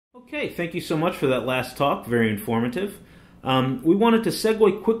Okay, thank you so much for that last talk. Very informative. We wanted to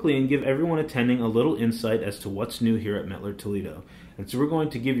segue quickly and give everyone attending a little insight as to what's new here at METTLER Toledo. And so we're going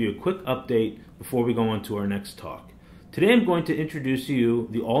to give you a quick update before we go on to our next talk. Today I'm going to introduce you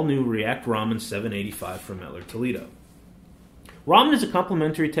the all-new ReactRaman 785 from METTLER Toledo. Raman is a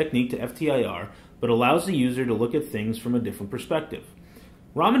complementary technique to FTIR, but allows the user to look at things from a different perspective.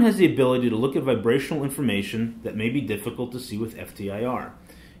 Raman has the ability to look at vibrational information that may be difficult to see with FTIR.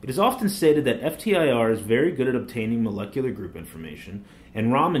 It is often stated that FTIR is very good at obtaining molecular group information,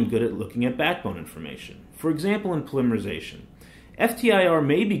 and Raman good at looking at backbone information. For example, in polymerization. FTIR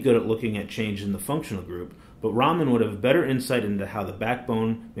may be good at looking at change in the functional group, but Raman would have better insight into how the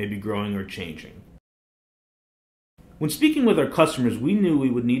backbone may be growing or changing. When speaking with our customers, we knew we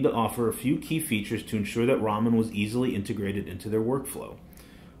would need to offer a few key features to ensure that Raman was easily integrated into their workflow.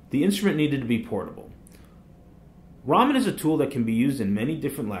 The instrument needed to be portable. Raman is a tool that can be used in many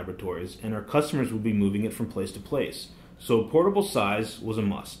different laboratories, and our customers would be moving it from place to place, so portable size was a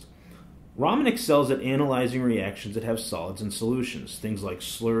must. Raman excels at analyzing reactions that have solids and solutions, things like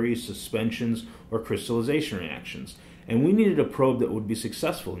slurries, suspensions, or crystallization reactions, and we needed a probe that would be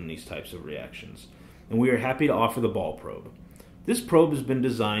successful in these types of reactions, and we are happy to offer the ball probe. This probe has been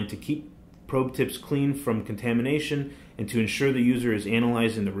designed to keep probe tips clean from contamination and to ensure the user is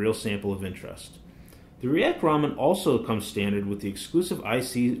analyzing the real sample of interest. The ReactRaman also comes standard with the exclusive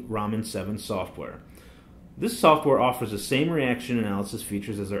IC Raman 7 software. This software offers the same reaction analysis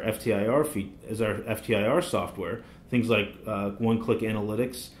features as our FTIR software, things like one-click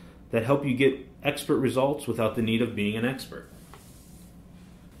analytics that help you get expert results without the need of being an expert.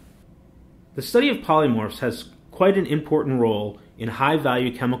 The study of polymorphs has quite an important role in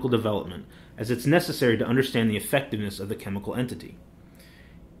high-value chemical development, as it's necessary to understand the effectiveness of the chemical entity.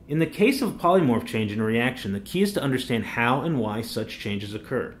 In the case of polymorph change in a reaction, the key is to understand how and why such changes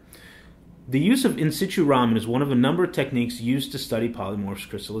occur. The use of in situ Raman is one of a number of techniques used to study polymorphs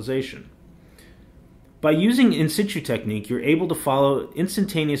crystallization. By using in situ technique, you're able to follow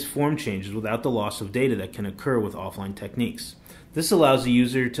instantaneous form changes without the loss of data that can occur with offline techniques. This allows the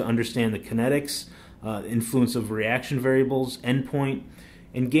user to understand the kinetics, influence of reaction variables, endpoint,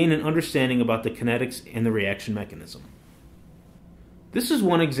 and gain an understanding about the kinetics and the reaction mechanism. This is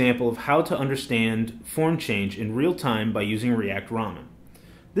one example of how to understand form change in real time by using ReactRaman.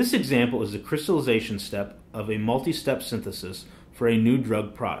 This example is the crystallization step of a multi-step synthesis for a new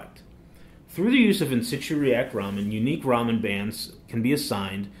drug product. Through the use of in situ ReactRaman, unique Raman bands can be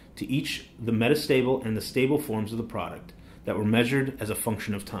assigned to each the metastable and the stable forms of the product that were measured as a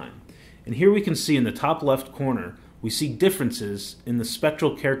function of time. And here we can see in the top left corner, we see differences in the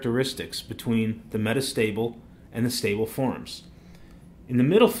spectral characteristics between the metastable and the stable forms. In the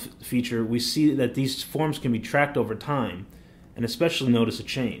middle feature, we see that these forms can be tracked over time, and especially notice a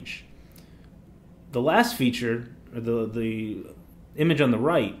change. The last feature, or the image on the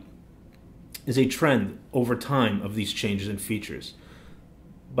right, is a trend over time of these changes in features.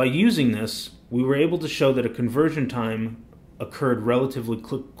 By using this, we were able to show that a conversion time occurred relatively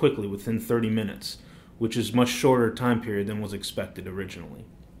quickly, within 30 minutes, which is a much shorter time period than was expected originally.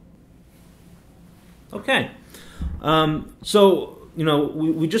 Okay,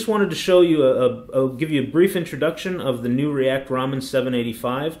 we just wanted to show you give you a brief introduction of the new ReactRaman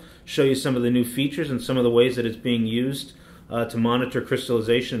 785, show you some of the new features and some of the ways that it's being used to monitor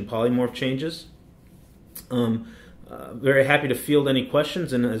crystallization and polymorph changes. Very happy to field any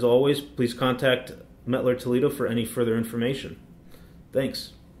questions, and as always, please contact METTLER Toledo for any further information.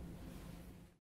 Thanks.